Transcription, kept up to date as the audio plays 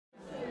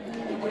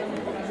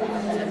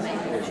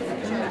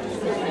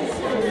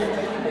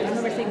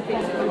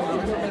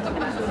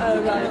Oh,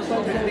 right.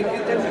 Well, don't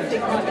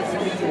think like this.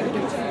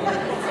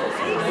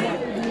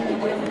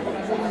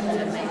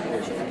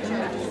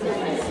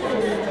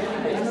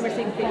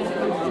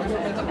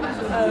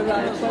 Oh,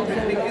 right. Well,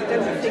 don't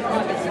think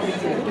like this.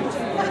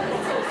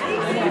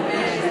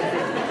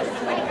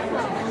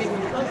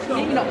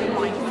 Maybe not in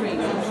line 3.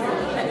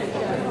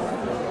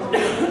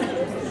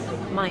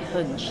 My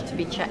hunch to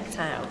be checked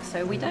out,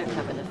 so we don't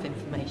have enough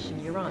information,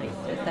 you're right.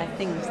 They're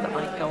things that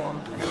I go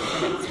on and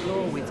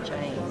explore with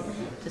Jane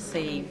to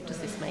see, does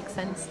this make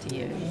sense to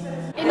you?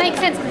 It makes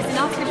sense because it's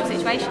an artificial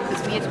situation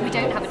because we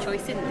don't have a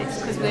choice in this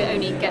because we're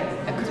only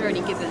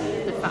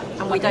given the fact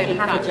and we don't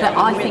have a But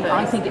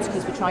I think it's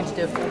because we're trying to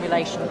do a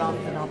formulation rather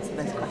than answer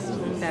those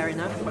questions. Fair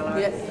enough. Well,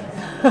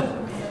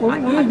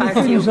 One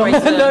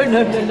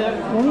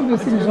of the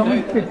things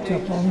I picked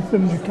up on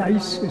from the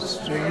case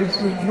history is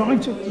that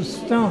right at the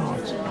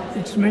start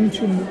it's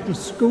mentioned that the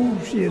school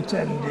she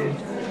attended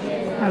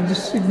had a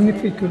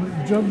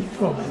significant drug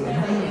problem,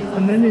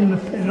 and then in the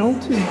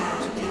penultimate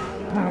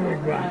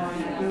paragraph,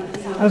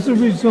 as a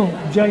result,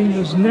 Jane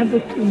has never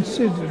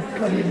considered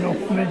coming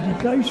off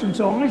medication.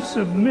 So I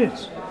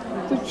submit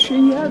that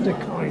she had a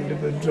kind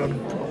of a drug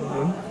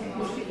problem,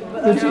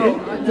 that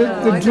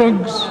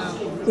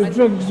the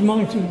drugs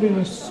might have been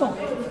a sop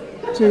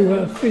to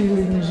her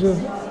feelings of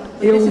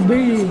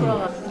ill-being.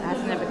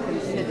 Has never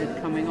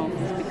considered coming off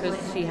because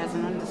she has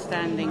an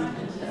understanding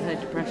that her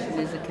depression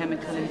is a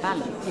chemical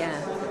imbalance. Yeah.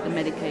 The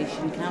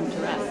medication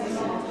counteracts.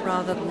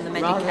 Rather than the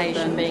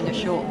medication being a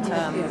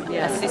short-term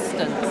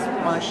assistance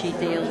while she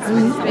deals with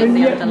some of And the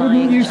yet,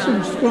 underlying wouldn't you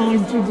challenges.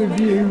 subscribe to the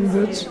view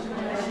that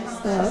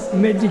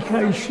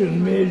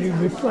medication merely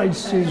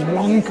replaces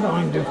one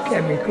kind of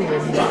chemical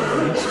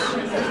imbalance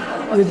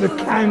with a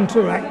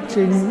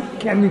counteracting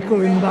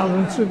chemical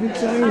imbalance of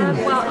its own?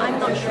 Well, I'm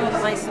not sure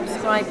that I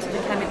subscribe to the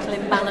chemical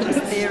imbalance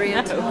theory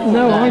at all.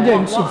 No, I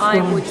don't What I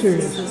subscribe would to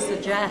it.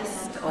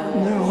 suggest, or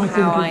No, I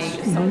how I think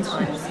it's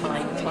sometimes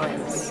find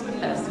clients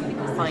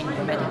find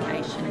the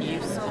medication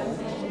useful,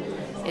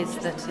 is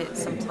that it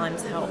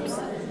sometimes helps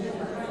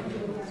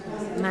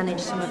manage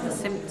some of the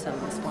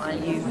symptoms while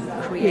you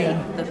create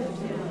the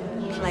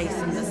place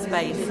and the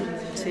space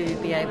to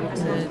be able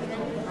to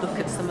look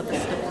at some of the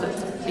stuff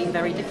that's been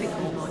very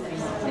difficult.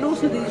 And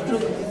also these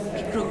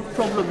drug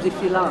problems,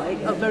 if you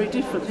like, are very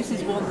different. This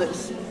is one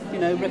that's,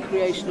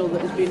 recreational,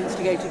 that has been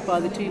instigated by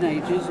the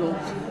teenagers, or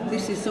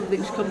this is something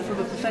that's come from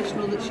a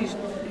professional that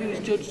who's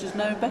judged as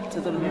knowing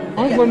better than her.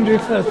 I wonder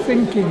if her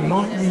thinking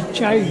might be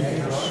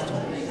changed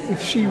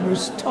if she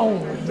was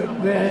told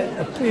that there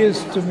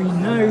appears to be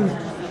no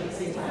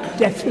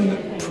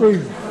definite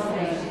proof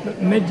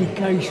that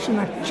medication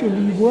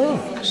actually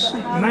works.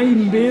 It may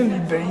merely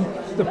be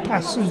the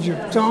passage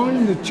of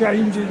time, the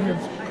changing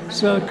of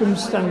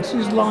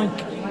circumstances, like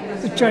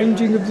the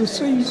changing of the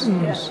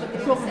seasons. The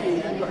problem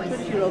is, you've got a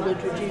 20-year-old going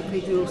to a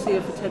GP who will see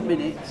her for 10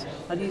 minutes,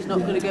 and he's not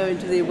going to go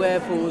into the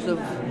wherefores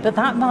of... But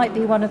that might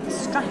be one of the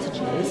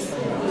strategies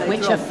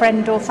which a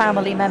friend or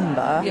family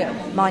member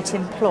might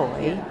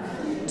employ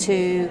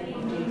to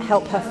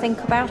help her think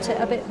about it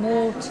a bit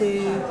more,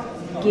 to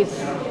give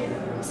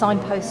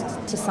signposts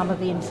to some of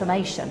the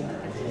information.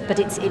 But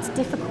it's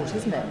difficult,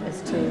 isn't it,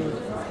 as to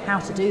how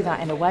to do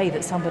that in a way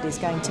that somebody's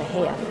going to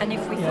hear. And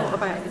if we thought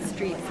about the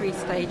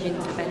three-stage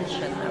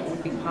intervention, that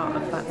would be part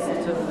of that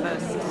sort of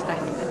first step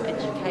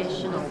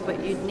educational,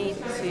 but you'd need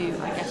to,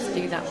 I guess,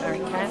 do that very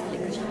carefully,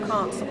 because you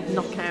can't sort of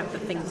knock out the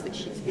things that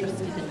she's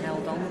trusted and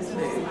held on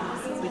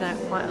to without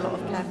quite a lot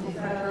of careful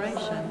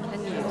preparation,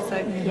 can you?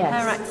 So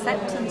her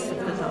acceptance of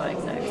the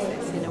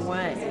diagnosis, in a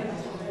way,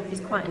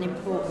 is quite an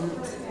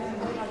important...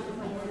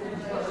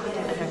 I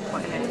don't know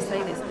quite how to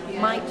say this,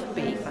 might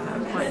be for her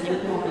quite an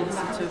important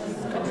sort of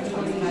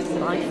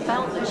life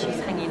belt that she's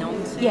hanging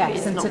on to. Yes,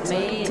 it's and not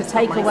me, to it's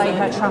take not my away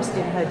her son. trust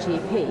in her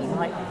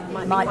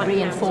GP might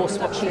reinforce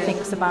what she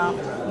thinks about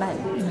men.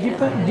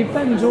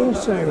 Depends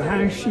also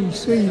how she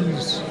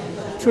sees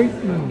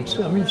treatment.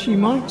 I mean, she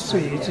might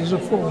see it as a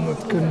form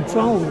of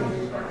control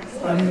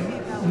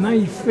and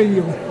may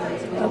feel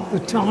at the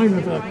time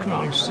of her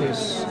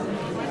crisis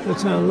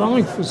that her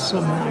life has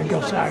somehow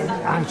got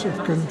out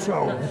of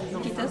control.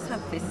 She does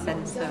have this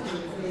sense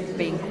of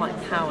being quite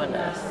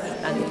powerless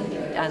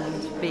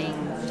and being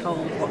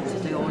told what to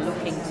do, or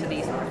looking to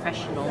these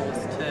professionals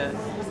to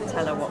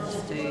tell her what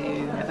to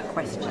do, never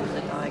question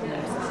the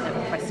diagnosis,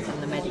 never question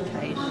the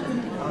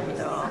medication,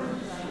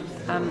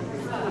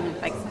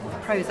 like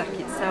Prozac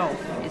itself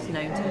is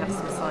known to have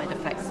some side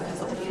effects of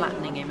sort of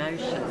flattening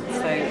emotion.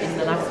 So in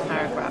the last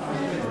paragraph,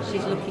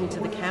 she's looking to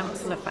the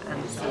counsellor for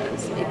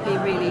answers. It'd be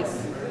really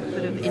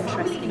sort of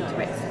interesting to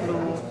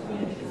explore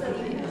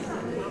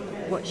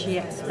what she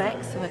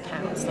expects of a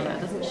counsellor,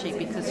 doesn't she?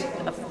 Because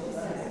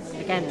of,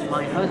 again,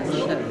 my hunch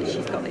that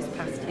she's got this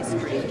past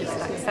history of just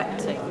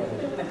accepting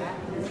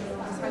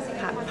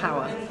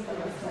power.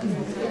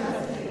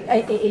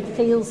 It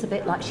feels a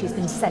bit like she's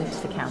been sent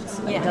for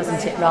counselling,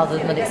 doesn't it, rather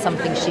than that it's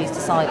something she's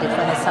decided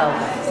for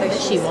herself, so that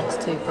she wants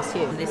to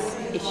pursue. This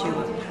issue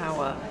of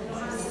power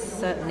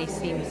certainly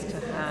seems to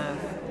have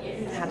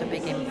had a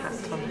big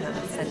impact on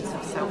her sense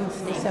of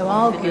self-esteem. So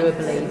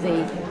arguably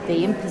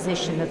the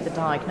imposition of the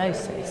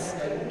diagnosis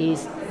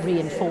is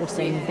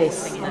reinforcing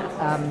this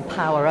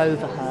power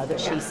over her that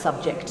she's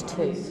subject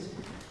to.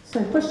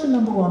 So question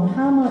number one,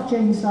 how might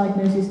Jane's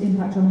diagnosis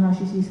impact on how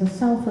she sees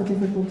herself, her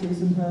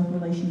difficulties and her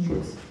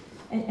relationships?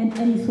 And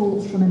any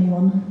thoughts from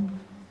anyone?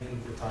 The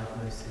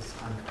diagnosis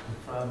kind of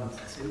confirmed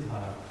to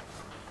her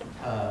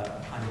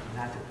kind of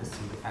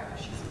inadequacy, the fact that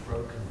she's a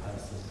broken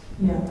person.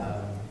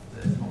 Yeah.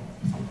 There's not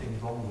something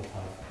wrong with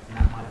her, and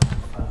that might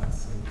confirm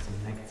some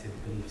negative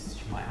beliefs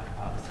she might have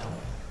about herself.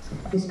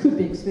 This could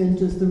be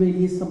experienced as there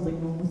really is something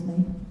wrong with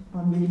me.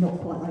 I'm really not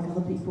quite like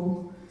other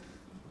people.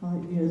 I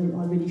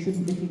really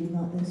shouldn't be feeling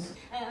like this.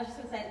 I was just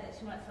going to say that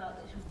she might feel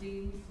that she was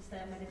doomed to stay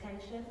on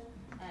medication.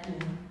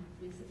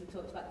 We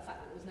talked about the fact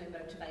that there was no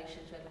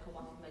motivation to ever come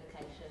off of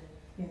medication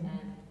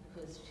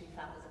because she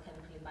felt there's a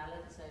chemical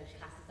imbalance, so she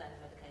has to stay on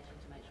medication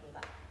to make sure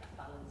that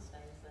balance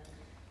stays there.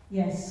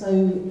 Yes,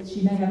 so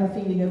she may have a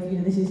feeling of,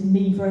 this is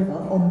me forever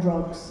on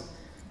drugs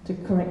to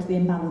correct the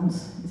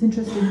imbalance. It's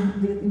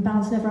interesting, the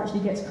imbalance never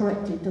actually gets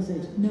corrected, does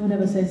it? No one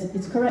ever says,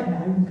 it's correct now,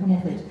 you can come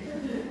off it.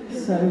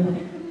 So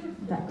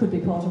that could be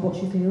part of what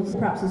she feels.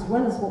 Perhaps as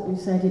well as what we've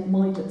said, it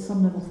might at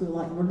some level feel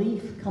like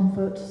relief,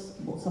 comfort,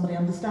 what somebody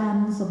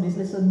understands, somebody's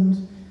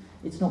listened,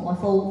 it's not my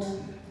fault.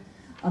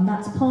 And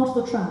that's part of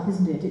the trap,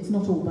 isn't it? It's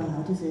not all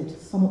bad, is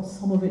it? Some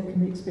of it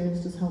can be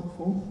experienced as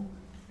helpful.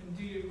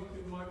 Indeed,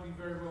 it might be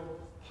very well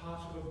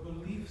part of a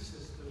belief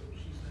system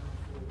she's now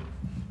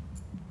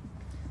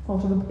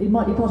formed. It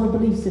might be part of a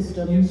belief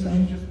system. Yes, so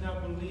she just now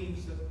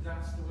believes that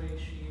that's the way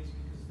she is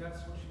because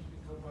that's what she's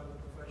been told by the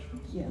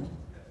professionals. Yeah.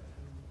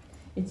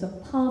 It's a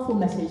powerful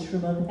message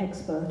from an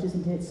expert,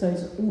 isn't it? So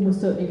it's almost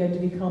certainly going to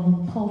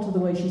become part of the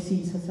way she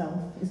sees herself,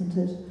 isn't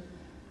it?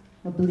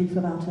 A belief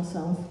about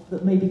herself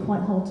that may be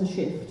quite hard to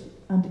shift.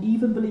 And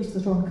even beliefs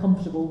that are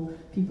uncomfortable,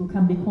 people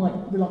can be quite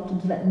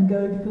reluctant to let them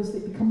go because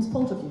it becomes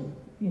part of you.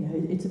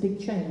 It's a big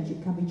change,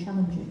 it can be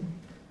challenging.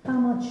 How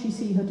much you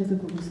see her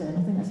difficulties then?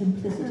 I think that's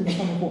implicit in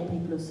some of what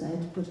people have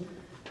said, but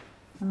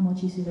how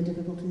much you see her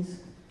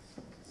difficulties?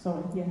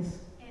 Sorry, yes?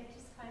 It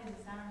just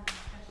closes down the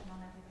discussion on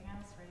everything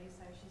else really,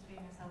 so she's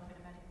viewing herself in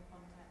a medical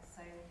context,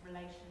 so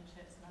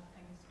relationships and other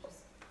things,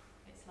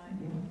 it's like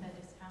they're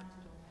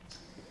discounted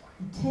almost.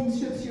 It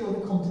tends to obscure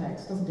the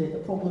context, doesn't it?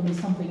 The problem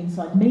is something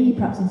inside me,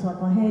 perhaps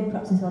inside my head,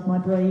 perhaps inside my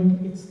brain.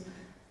 It's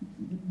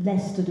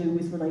less to do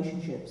with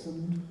relationships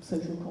and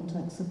social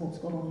contexts and what's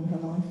gone on in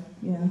her life.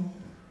 Yeah.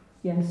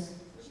 Yes.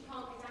 But she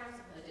can't get out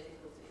of her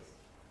difficulties.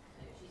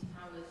 She's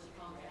powerless, she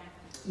can't get out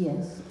of them.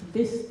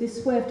 Yes.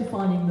 This way of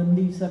defining them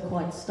leaves her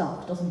quite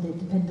stuck, doesn't it?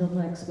 Depending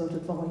on expert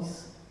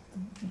advice.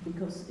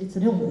 Because it's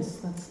an illness,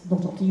 that's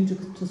not up to you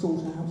to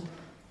sort out.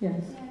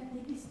 Yes. Yeah,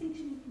 the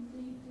distinction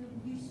between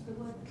the use of the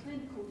word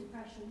clinical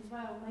depression as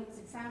well makes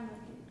it sound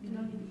like it can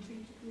only be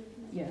treated with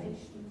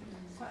medication.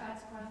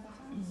 That's quite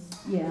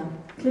Yeah,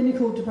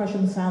 clinical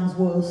depression sounds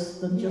worse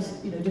than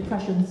just,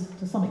 depression's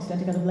to some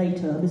extent a kind of lay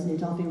term, isn't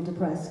it? I feel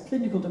depressed.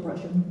 Clinical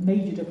depression,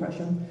 major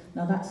depression,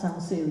 now that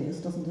sounds serious,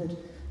 doesn't it?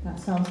 That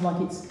sounds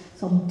like it's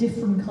some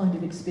different kind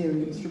of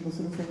experience from the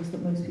sort of things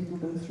that most people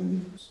go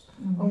through.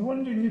 I'm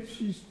wondering if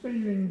she's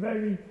feeling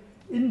very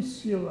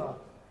insular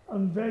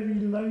and very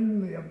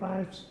lonely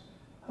about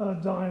her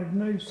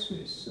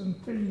diagnosis and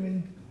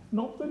feeling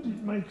not that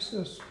it makes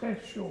her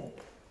special,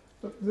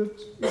 but that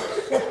it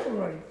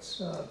separates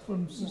her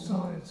from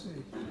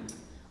society.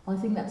 I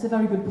think that's a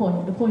very good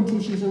point. The point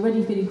is she's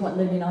already feeling quite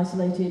lonely and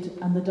isolated,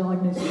 and the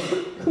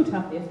diagnosis could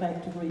have the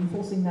effect of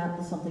reinforcing that.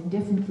 There's something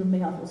different from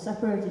me, I feel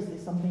separate. Is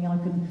this something I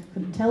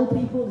can tell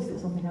people? Is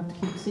this something I have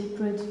to keep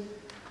secret?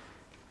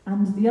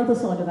 And the other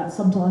side of that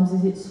sometimes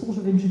is it sort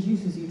of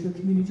introduces you to a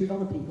community of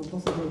other people,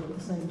 doesn't it, with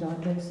the same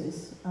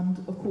diagnosis. And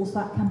of course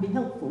that can be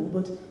helpful,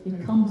 but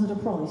it comes at a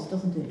price,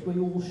 doesn't it? We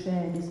all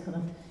share this kind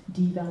of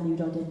devalued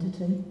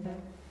identity.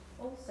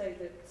 Also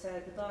that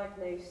the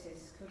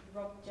diagnosis could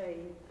rob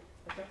Jane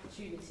of the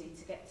opportunity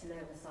to get to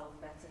know herself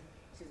better,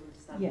 to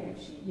understand who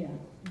she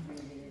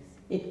really is.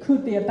 It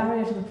could be a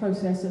barrier to the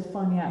process of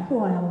finding out who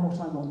I am and what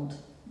I want,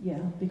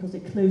 because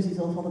it closes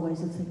off other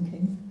ways of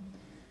thinking.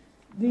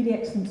 Really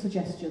excellent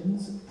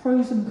suggestions.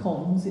 Pros and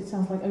cons, it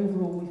sounds like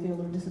overall we feel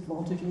there are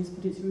disadvantages,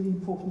 but it's really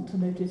important to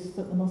notice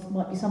that there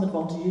might be some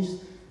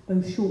advantages,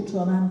 both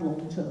short-term and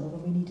long-term,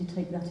 and we need to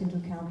take that into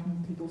account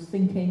in people's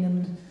thinking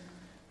and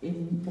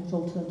in what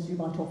alternatives you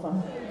might offer.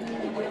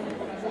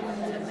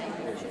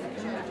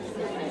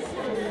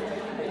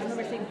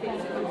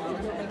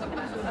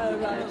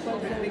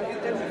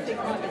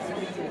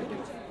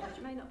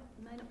 She may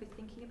not be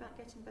thinking about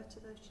getting better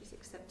though. If she's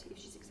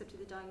accepted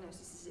the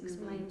diagnosis, it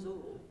explains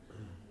all.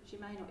 She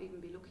may not even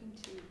be looking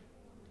to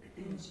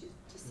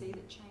see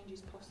that change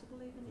is possible.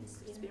 Even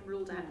it's been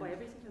ruled out by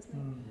everything, hasn't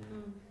it?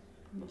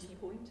 What's the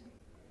point?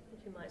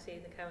 You might see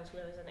the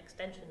counsellor as an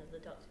extension of the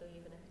doctor,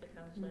 even if the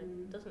counsellor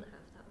doesn't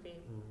have that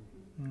view.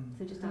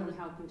 So just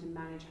helping to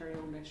manage her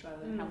illness rather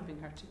than helping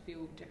her to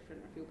feel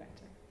different or feel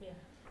better. Yeah.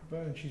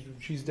 And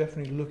she's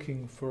definitely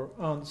looking for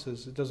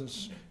answers. It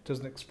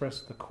doesn't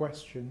express the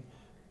question,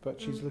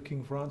 but she's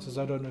looking for answers.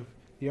 I don't know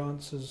if the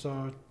answers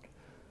are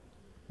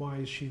why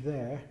is she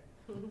there,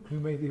 who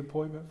made the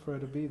appointment for her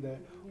to be there,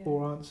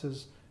 or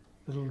answers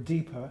a little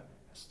deeper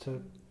as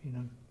to, you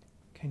know,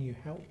 can you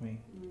help me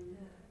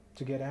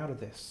to get out of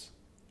this?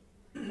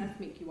 It must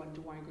make you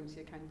wonder why I'm going to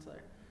see a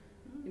counsellor.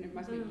 You know, it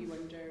must make you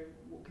wonder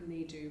what can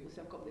they do.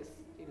 So I've got this,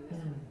 you know,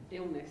 this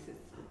illness.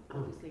 It's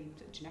obviously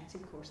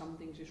genetic or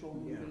something's just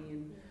wrong with me,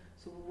 and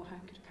so how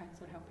could a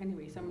counsellor help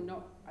anyway? So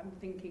I'm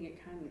thinking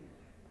it can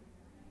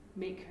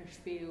make her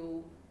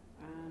feel.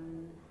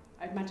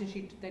 I imagine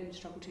she'd then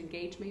struggle to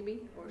engage maybe,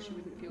 or she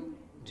wouldn't feel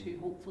too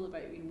hopeful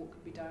about what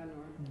could be done,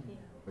 or.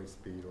 Always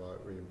be like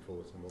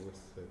reinforcing, well, this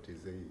is a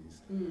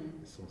disease.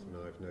 It's something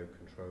I have no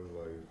control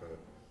over.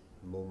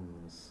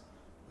 Mums.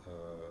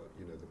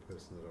 You know, the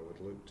person that I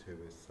would look to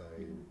is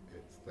saying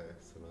it's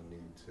this and I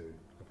need to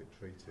have it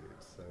treated.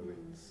 So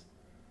it's,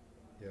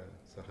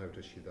 so how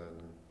does she then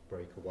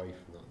break away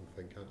from that and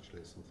think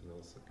actually there's something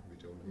else that can be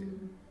done here?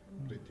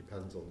 But it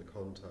depends on the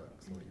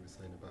context, like you were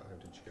saying about how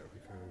did she get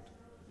referred.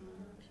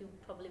 She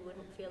probably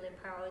wouldn't feel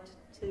empowered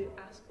to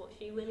ask what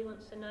she really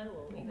wants to know,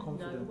 or even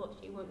know what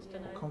she wants to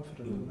know.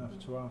 Confident enough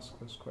to ask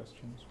those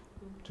questions,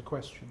 to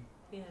question.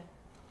 Yeah,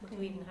 or to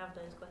even have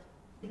those questions.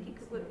 I think it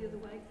could work the other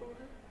way for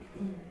her.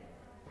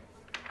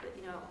 But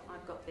you know,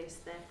 I've got this,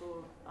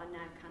 therefore I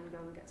now can go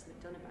and get something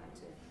done about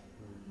it.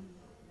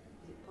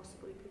 Is it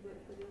possible it could work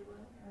the other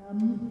way?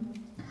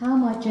 How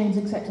might Jane's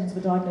acceptance of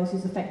a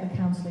diagnosis affect the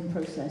counselling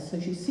process? So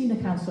she's seen a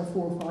counsellor 4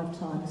 or 5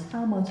 times.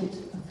 How might it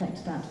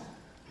affect that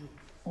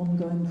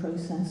ongoing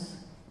process?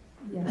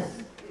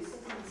 Yes.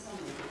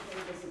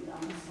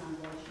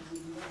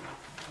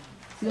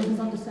 She doesn't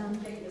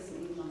understand. Jane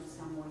doesn't even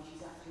understand why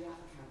she's actually at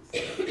the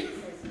counsellor.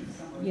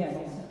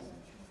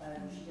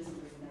 She doesn't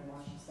really know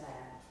why she's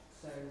there.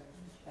 So,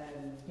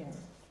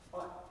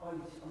 I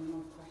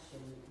would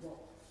question what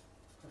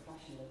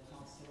professional would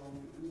pass her on,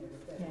 you know,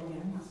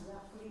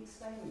 without fully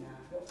explaining that,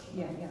 what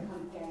she kind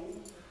of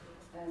gained,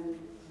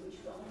 which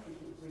I think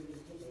would really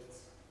inhibit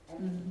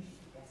everything she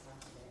could get out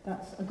of it.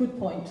 That's a good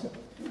point.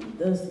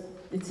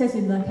 It says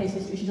in the case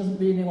history she doesn't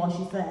really know why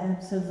she's there,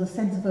 so there's a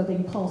sense of her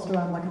being passed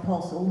around like a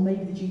parcel.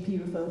 Maybe the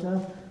GP referred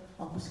her,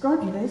 I'll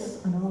prescribe you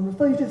this and I'll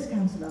refer you to this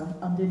counsellor,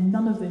 and in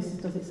none of this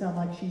does it sound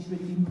like she's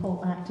really been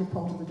an active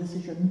part of the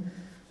decision.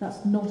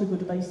 That's not a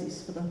good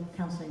basis for the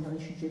counselling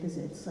relationship, is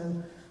it?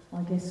 So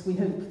I guess we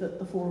hope that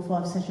the 4 or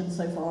 5 sessions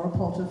so far are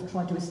part of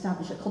trying to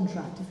establish a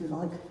contract, if you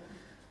like.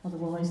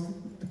 Otherwise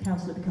the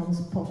counsellor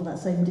becomes part of that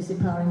same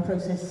disempowering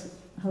process,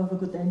 however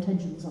good their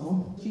intentions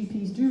are.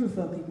 GPs do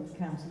refer people to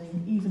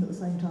counselling, even at the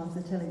same time as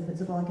they're telling them it's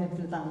a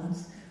biochemical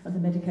imbalance and the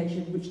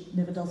medication, which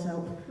never does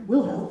help,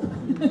 will help.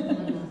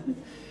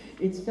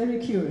 It's very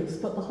curious,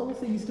 but the whole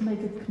thing is to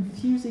make a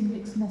confusing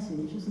mixed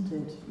message, isn't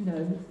it? You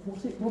know,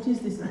 what is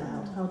this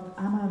about? How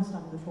am I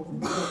understanding the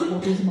problem?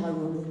 What is my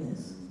role in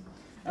this?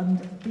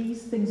 And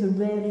these things are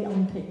rarely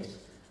unpicked.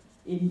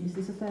 Is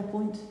this a fair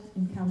point?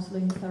 In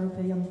counselling,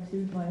 therapy, I'm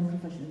including my own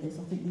profession in this.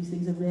 I think these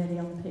things are rarely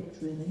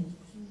unpicked, really.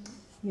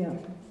 Yeah.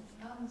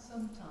 And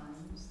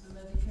sometimes the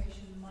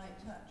medication might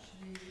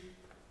actually,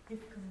 if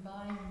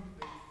combined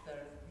with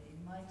therapy,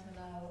 might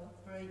allow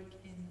a break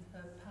in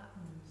her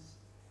patterns,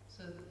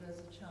 so that there's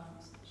a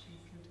chance that she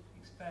could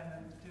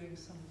experiment doing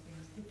some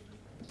things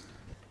differently.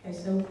 Okay,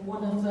 so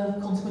one of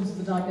the consequences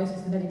of the diagnosis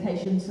is the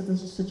medication, so the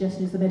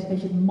suggestion is the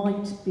medication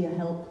might be a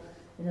help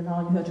in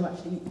allowing her to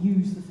actually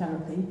use the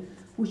therapy,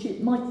 which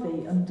it might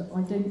be, and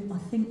I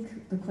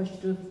think the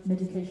question of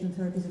medication and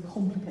therapy is a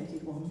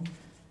complicated one,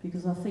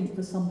 because I think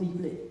for some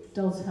people it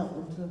does help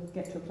them to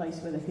get to a place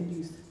where they can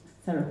use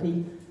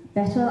therapy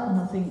better, and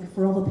I think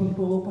for other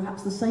people, or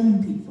perhaps the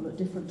same people at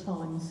different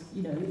times,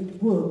 you know,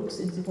 it works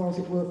insofar as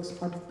it works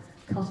by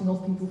cutting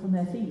off people from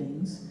their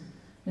feelings.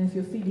 And if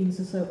your feelings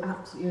are so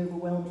absolutely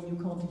overwhelming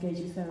you can't engage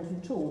in therapy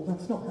at all,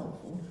 that's not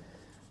helpful.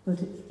 But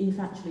if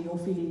actually your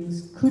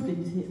feelings could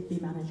be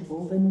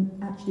manageable, then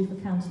actually for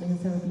counselling and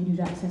therapy you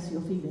need access to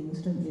your feelings,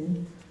 don't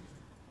you?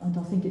 And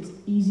I think it's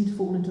easy to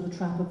fall into the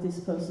trap of this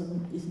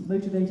person isn't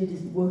motivated,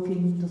 isn't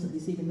working, doesn't be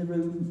seen in the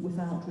room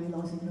without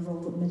realising the role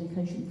that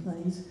medication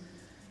plays.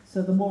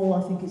 So the moral,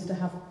 I think, is to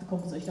have the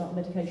conversation about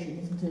medication,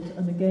 isn't it?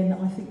 And again,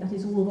 I think that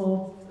is all of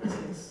our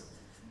business.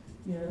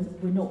 You know,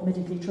 we're not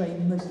medically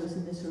trained, most of us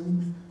in this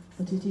room,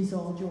 but it is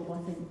our job,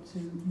 I think, to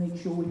make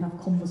sure we have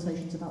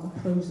conversations about the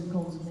pros and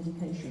cons of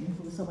medication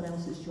before it's someone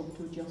else's job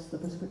to adjust the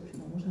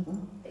prescription or whatever.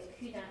 It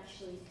could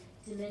actually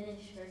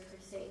diminish her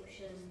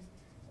perception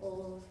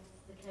of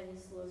the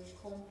counsellor's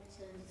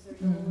competence or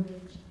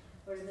knowledge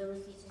or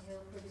ability to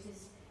help her,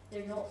 because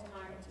they're not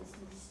part of this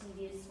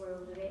mysterious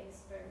world of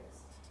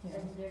experts.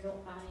 And they're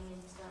not buying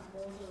into that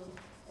model,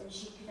 and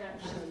she could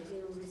actually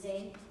feel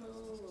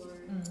resentful or,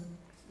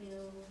 you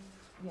know.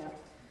 Yeah,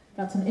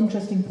 that's an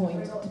interesting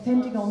point.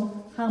 Depending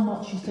on how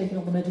much she's taken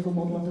on the medical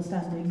model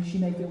understanding, she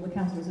may feel the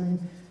counsellors are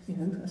in, you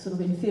know, a sort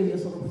of inferior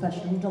sort of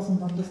professional who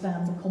doesn't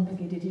understand the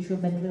complicated issue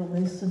of mental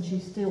illness, and she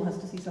still has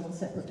to see someone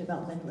separately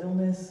about mental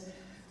illness.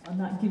 And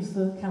that gives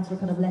the counsellor a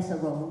kind of lesser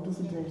role,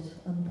 doesn't it?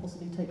 And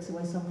possibly takes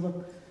away some of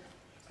the,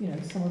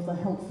 some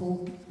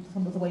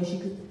of the ways she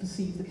could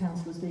perceive the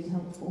counsellor as being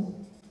helpful.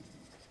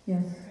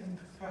 Yes. And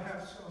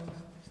perhaps on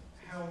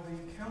how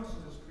the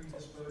counsellors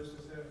predisposed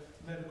as their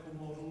medical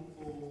model,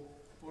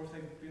 or if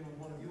they've been on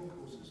one of your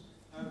courses.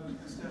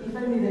 If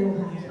only they all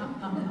had.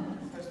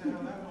 As to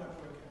how that might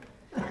work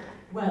out.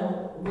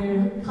 Well,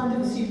 we're kind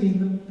of assuming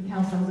that the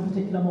counsellor has a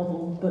particular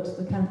model, but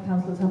the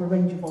counsellors have a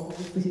range of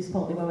models. This is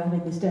partly why we're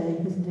having this day,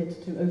 isn't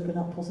it, to open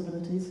up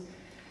possibilities.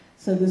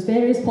 So there's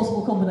various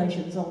possible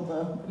combinations of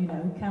the,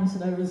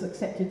 counsellor has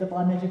accepted the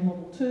biomedical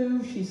model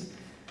too.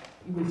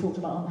 We've talked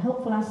about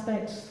unhelpful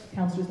aspects. The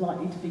counsellor is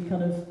likely to be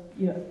kind of,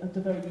 at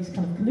the very least,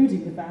 kind of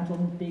colluding with that, or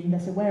being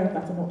less aware of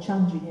that and not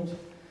challenging it.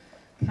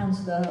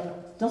 Counsellor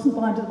doesn't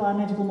buy into the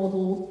biomedical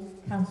model.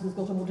 Counsellor's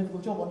got a more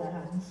difficult job on their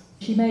hands.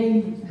 She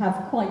may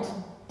have quite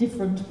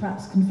different,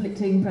 perhaps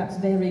conflicting, perhaps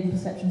varying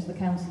perceptions of the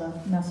counsellor.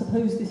 Now,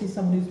 suppose this is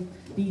someone who's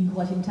been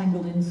quite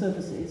entangled in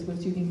services, we're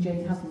assuming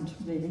Jane hasn't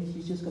really,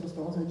 she's just got as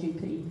far as her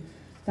GP.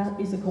 That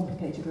is a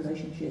complicated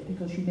relationship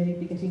because she may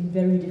be getting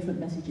very different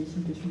messages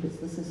from different bits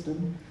of the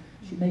system.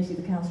 She may see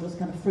the counsellor as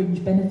kind of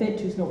fringe benefit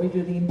who's not really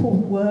doing the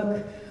important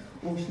work,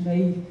 or she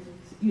may,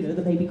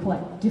 there may be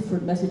quite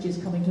different messages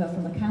coming to her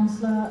from the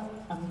counsellor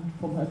and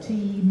from her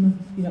team.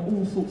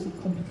 All sorts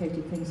of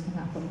complicated things can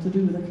happen to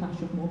do with a clash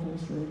of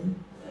models, really.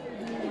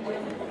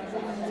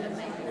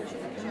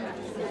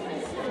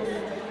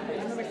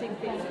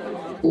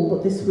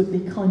 But this would be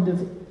kind of,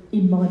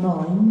 in my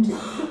mind,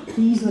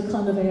 these are the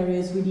kind of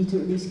areas we need to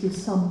at least give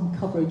some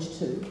coverage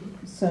to.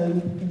 So,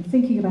 in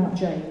thinking about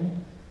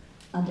Jane,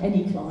 and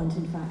any client,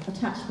 in fact,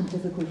 attachment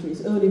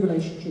difficulties, early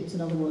relationships,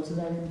 in other words, and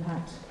their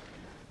impact,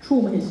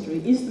 trauma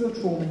history. Is there a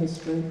trauma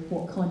history?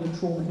 What kind of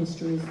trauma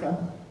history is there?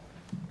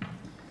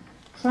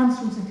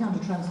 Transference and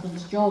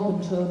counter-transference,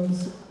 jargon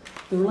terms,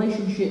 the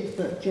relationship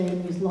that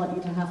Jane is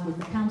likely to have with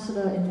the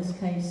counsellor in this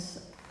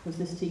case, because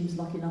this team's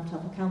lucky enough to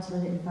have a counsellor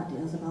in it, in fact it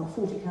has about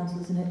 40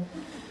 counsellors in it,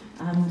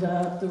 and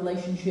the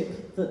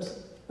relationship that,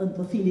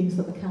 the feelings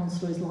that the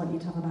counsellor is likely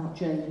to have about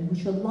Jane,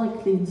 which are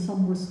likely in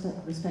some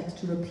respects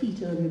to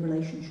repeat early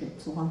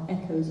relationships or have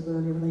echoes of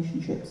early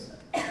relationships.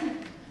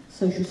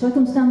 Social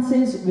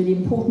circumstances, really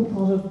important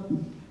part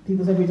of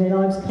people's everyday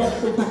lives,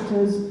 cultural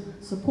factors,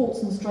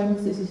 supports and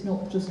strengths. This is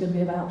not just going to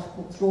be about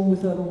what's wrong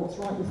with her or what's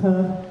right with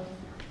her.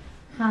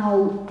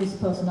 How this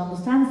person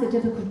understands their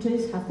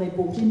difficulties, have they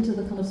bought into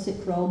the kind of sick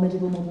role,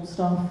 medical model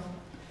stuff,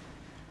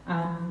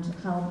 and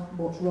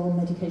what role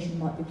medication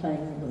might be playing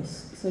in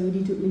this. So we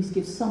need to at least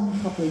give some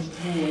coverage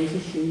to all those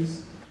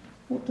issues.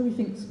 What do we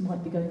think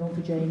might be going on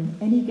for Jane?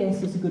 Any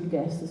guess is a good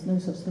guess. There's no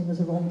such thing as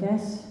a wrong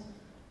guess.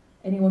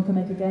 Anyone can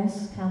make a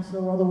guess,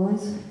 counsellor or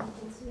otherwise?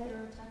 Insecure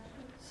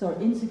attachments. So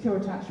insecure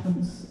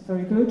attachments,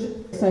 very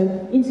good.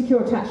 So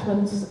insecure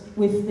attachments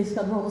with this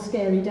kind of rather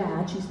scary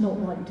dad, she's not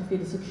likely to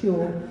feel a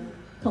secure,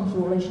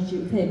 comfortable relationship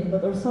with him,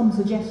 but there are some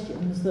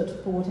suggestions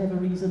that for whatever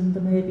reason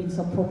there may have been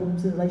some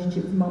problems in the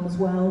relationship with mum as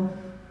well.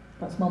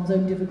 Perhaps mum's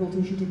own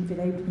difficulty, she didn't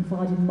feel able to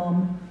confide in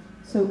mum.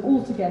 So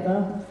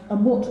altogether,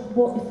 and what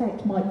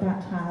effect might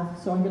that have?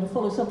 So I'm going to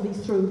follow some of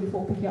these through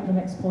before picking up the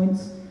next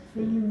points.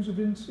 Feelings of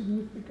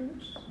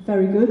insignificance.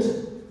 Very good.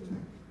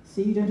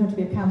 See, you don't have to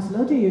be a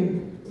counsellor, do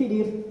you?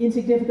 Feeling of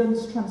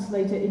insignificance,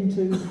 translate it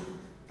into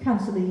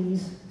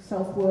counsellese,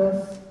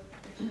 self-worth.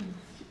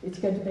 It's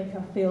going to make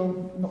her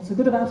feel not so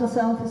good about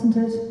herself, isn't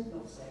it?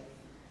 Not safe.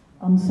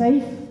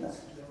 Unsafe.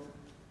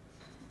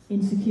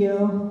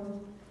 Insecure.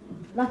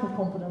 Lack of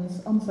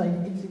confidence.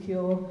 Unsafe,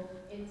 insecure.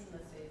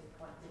 Intimacy is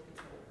quite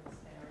difficult and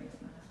scary.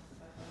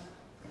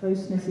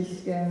 Closeness is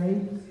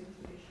scary.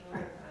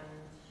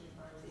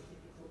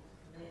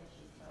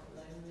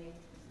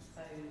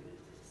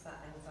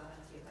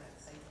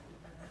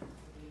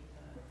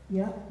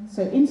 Yeah,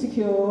 so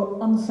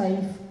insecure,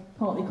 unsafe,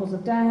 partly because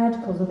of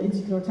dad, because of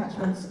insecure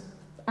attachments,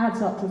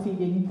 adds up to a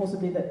feeling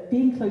possibly that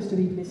being close to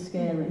people is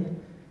scary.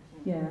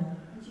 Yeah.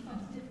 And she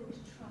finds it difficult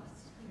to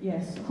trust.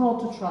 Yes, hard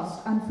to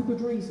trust, and for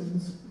good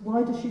reasons. Why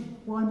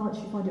might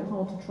she find it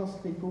hard to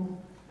trust people?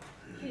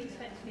 She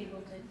expects people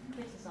to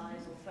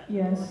criticise or threaten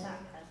Yes. or attack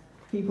her.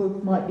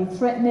 People might be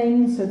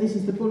threatening, so this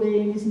is the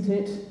bullying, isn't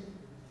it?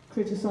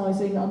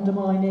 Criticising,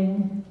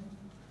 undermining,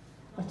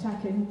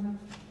 attacking.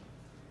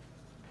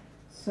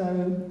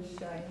 So,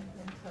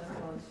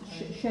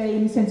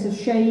 shame, sense of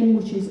shame,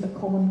 which is a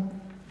common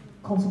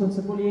consequence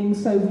of bullying.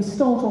 So we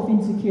start off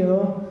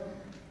insecure,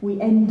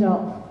 we end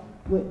up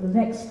with the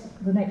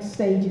next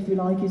stage, if you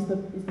like, is the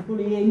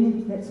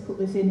bullying. Let's put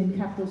this in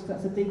capitals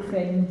because that's a big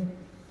thing.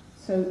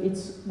 So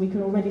we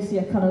can already see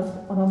a kind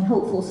of an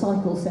unhelpful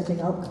cycle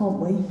setting up, can't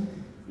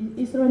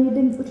we? Is there any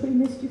link between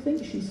this, do you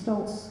think? She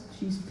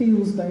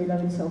feels very low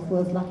in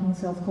self-worth, lacking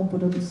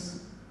self-confidence.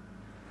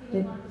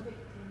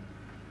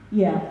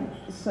 Yeah,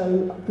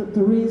 so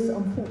there is,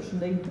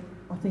 unfortunately,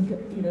 I think,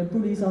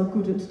 bullies are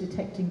good at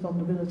detecting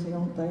vulnerability,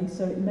 aren't they?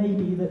 So it may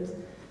be that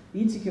the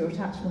insecure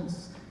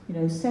attachments,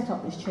 set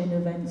up this chain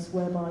of events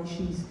whereby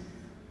she's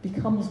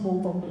becomes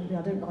more vulnerable,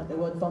 I don't like the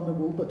word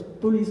vulnerable,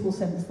 but bullies will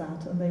sense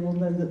that and they will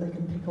know that they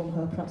can pick on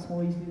her perhaps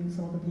more easily than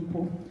some other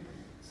people.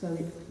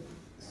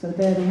 So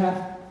there we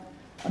have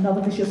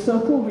another vicious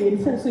circle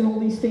reinforcing all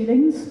these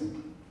feelings.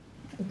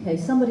 Okay,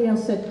 somebody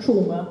else said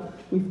trauma.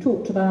 We've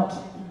talked about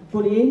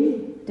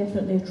bullying,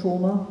 definitely a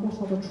trauma.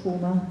 What other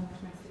trauma?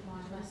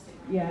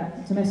 Yeah,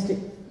 domestic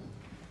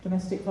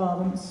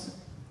violence.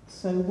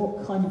 So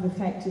what kind of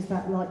effect is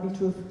that likely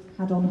to have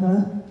had on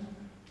her?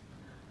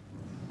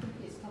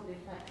 It's probably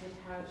affected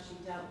how she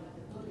dealt with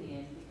the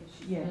bullying, because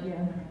she's Yeah.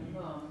 her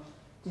mum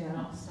to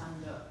not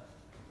stand up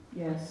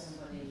when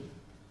somebody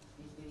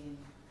is being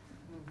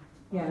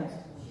She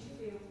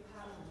feels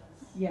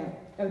powerless. Yeah,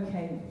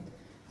 okay.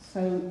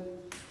 So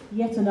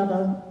yet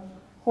another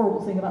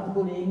horrible thing about the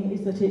bullying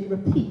is that it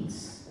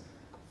repeats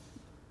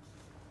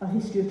a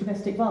history of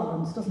domestic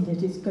violence, doesn't it?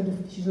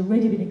 She's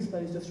already been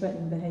exposed to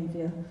threatening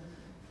behaviour,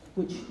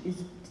 which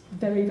is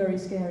very, very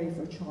scary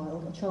for a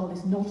child. A child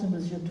is not in a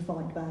position to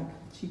fight back.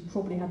 She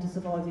probably had to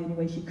survive the only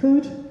way she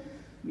could.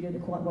 We don't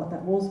know quite what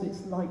that was, but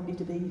it's likely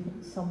to be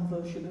some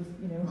version of,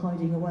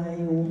 hiding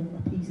away or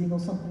appeasing or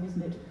something,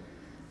 isn't it?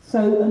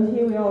 So, and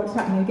here we are, it's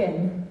happening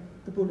again,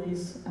 the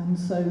bullies, and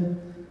so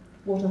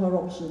what are her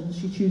options?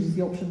 She chooses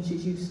the options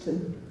she's used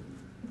to.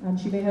 And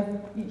she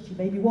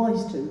may be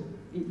wise to.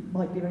 It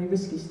might be very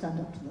risky to stand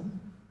up to them.